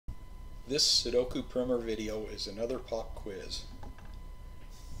This Sudoku Primer video is another pop quiz.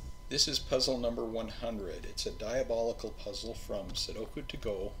 This is puzzle number 100. It's a diabolical puzzle from Sudoku To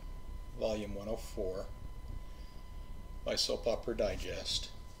Go, volume 104 by Soap Opera Digest.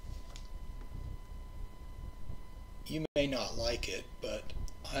 You may not like it, but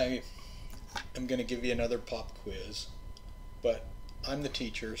I am going to give you another pop quiz, but I'm the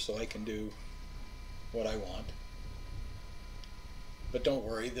teacher, so I can do what I want. But don't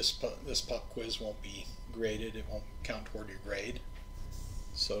worry, this pop quiz won't be graded. It won't count toward your grade,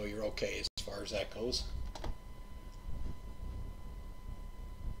 so you're okay as far as that goes.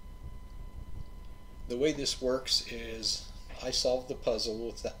 The way this works is I solve the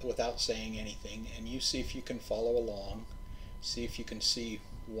puzzle without saying anything, and you see if you can follow along, see if you can see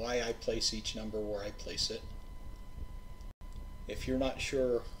why I place each number where I place it. If you're not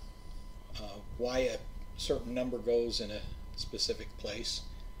sure why a certain number goes in a specific place,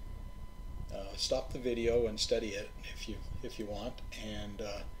 stop the video and study it if you want, and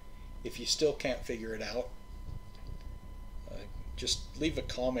if you still can't figure it out, just leave a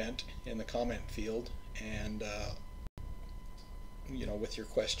comment in the comment field and with your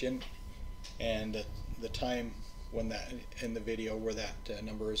question and the time when that in the video where that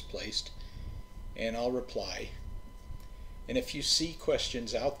number is placed, and I'll reply. And if you see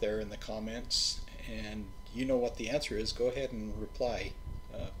questions out there in the comments and you know what the answer is, go ahead and reply.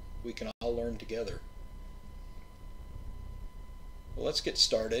 We can all learn together. Well, let's get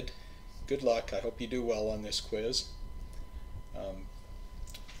started. Good luck. I hope you do well on this quiz.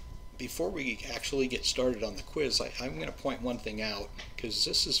 Before we actually get started on the quiz, I'm going to point one thing out, because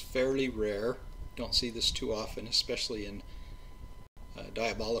this is fairly rare. Don't see this too often, especially in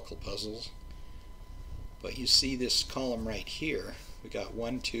diabolical puzzles. But you see this column right here. We got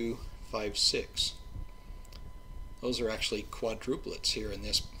 1, 2, 5, 6. Those are actually quadruplets here in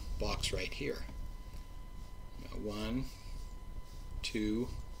this box right here. 1, 2,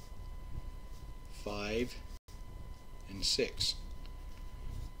 5, and 6.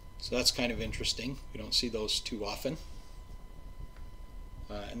 So that's kind of interesting. We don't see those too often.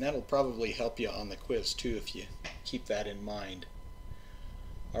 And that'll probably help you on the quiz too if you keep that in mind.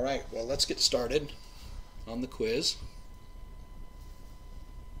 Alright, well, let's get started on the quiz.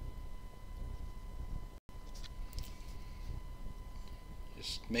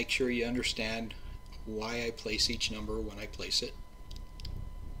 Just make sure you understand why I place each number when I place it.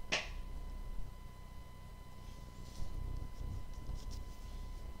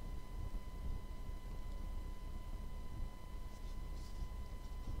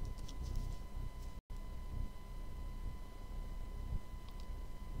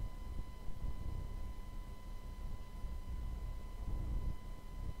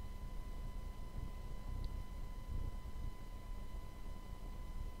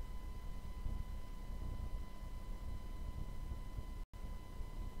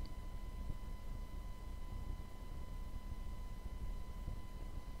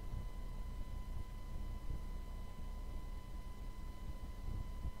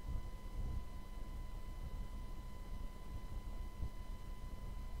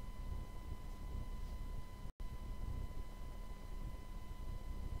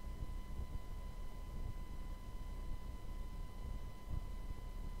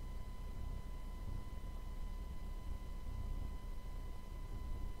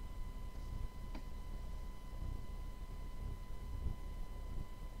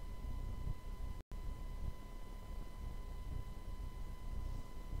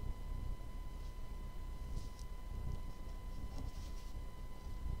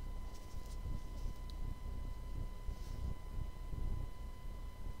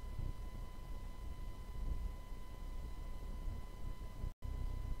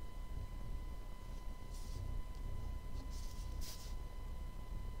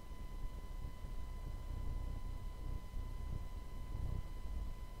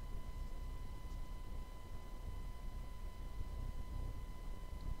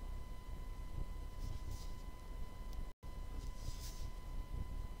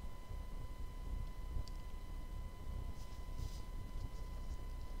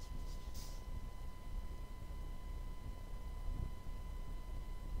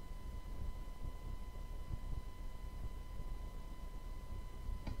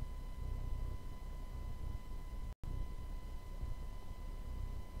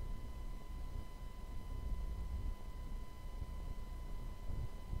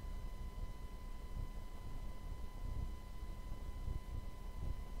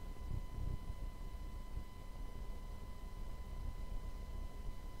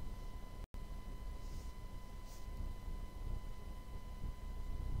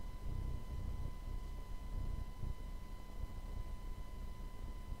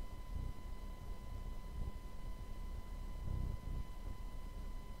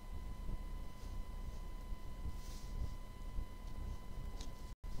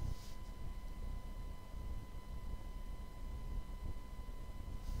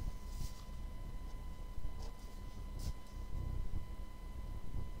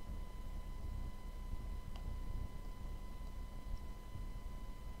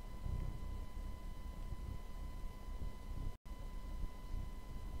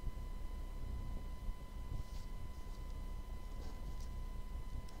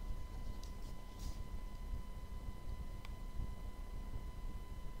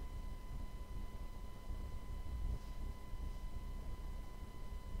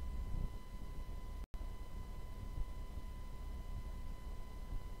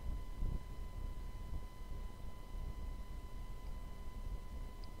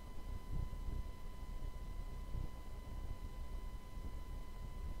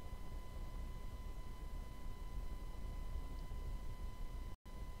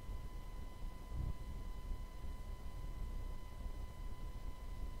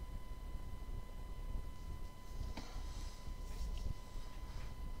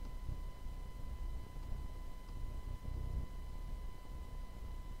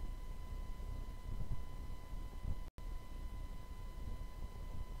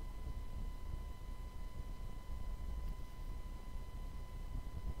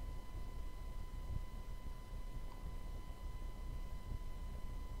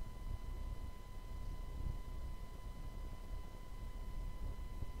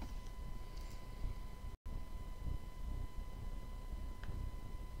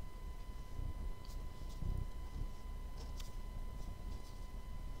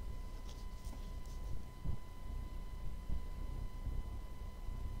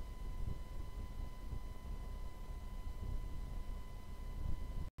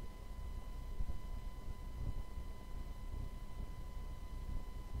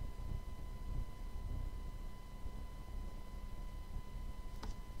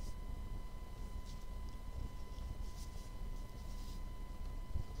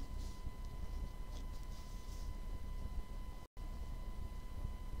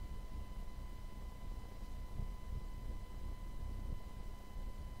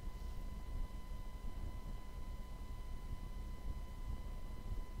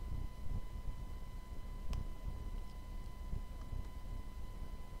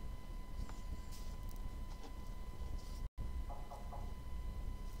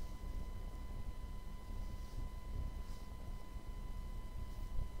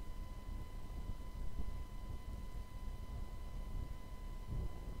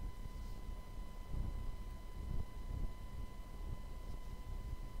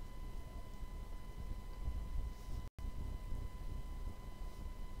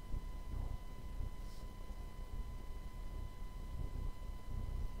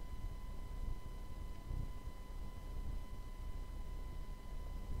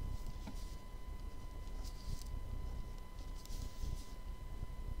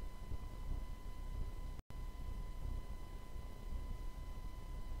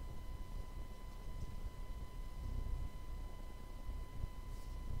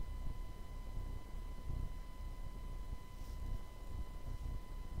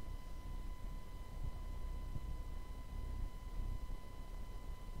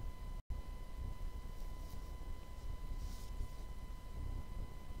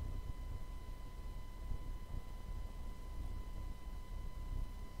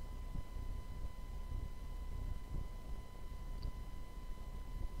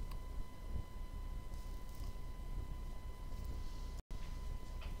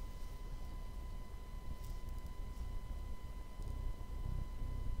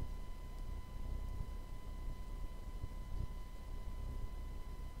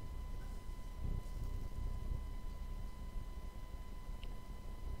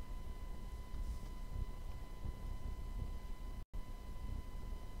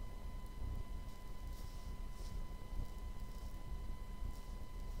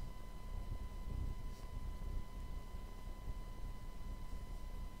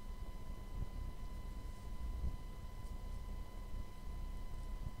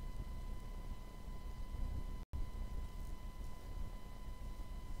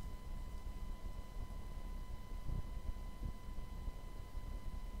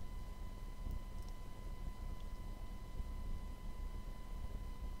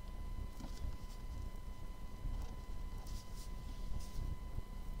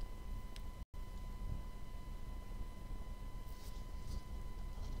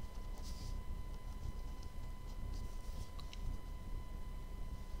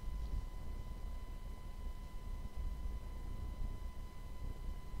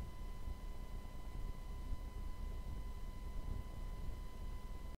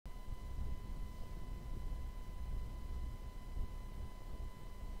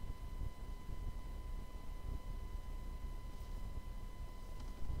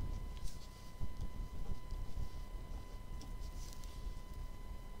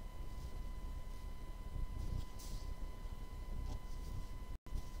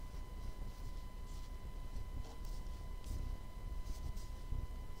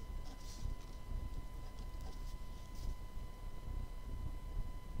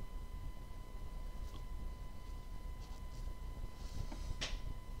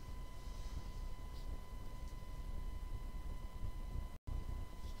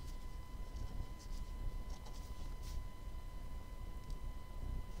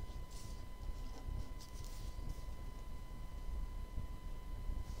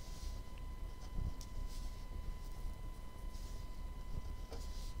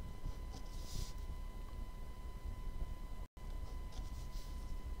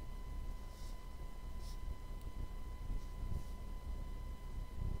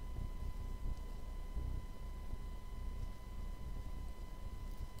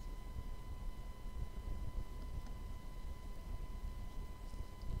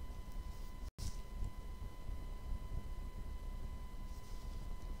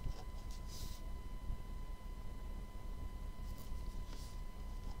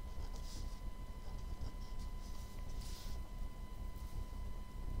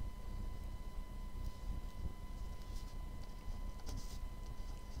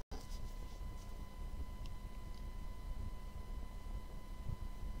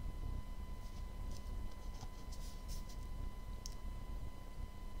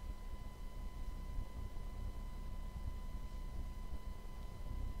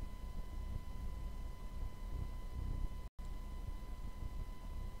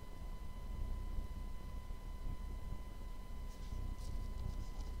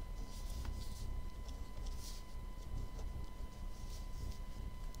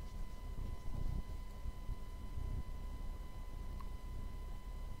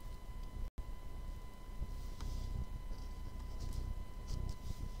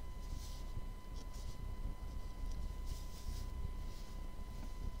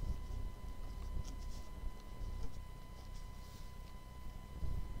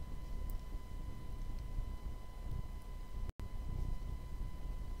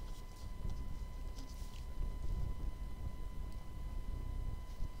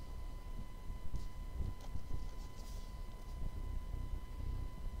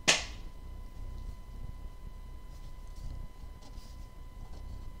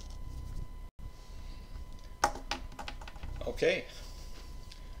 Okay.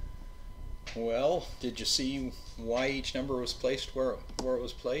 Well, did you see why each number was placed where it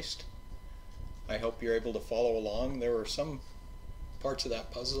was placed? I hope you're able to follow along. There were some parts of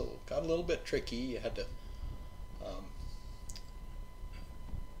that puzzle that got a little bit tricky. You had to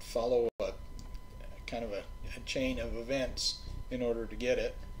follow a kind of a chain of events in order to get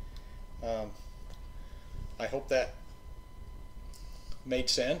it. I hope that made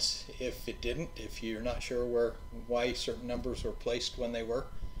sense. If it didn't, if you're not sure why certain numbers were placed when they were,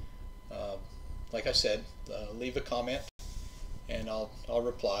 like I said, leave a comment and I'll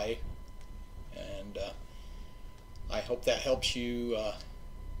reply. And I hope that helps you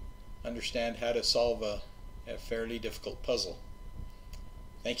understand how to solve a fairly difficult puzzle.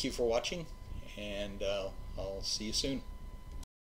 Thank you for watching, and I'll see you soon.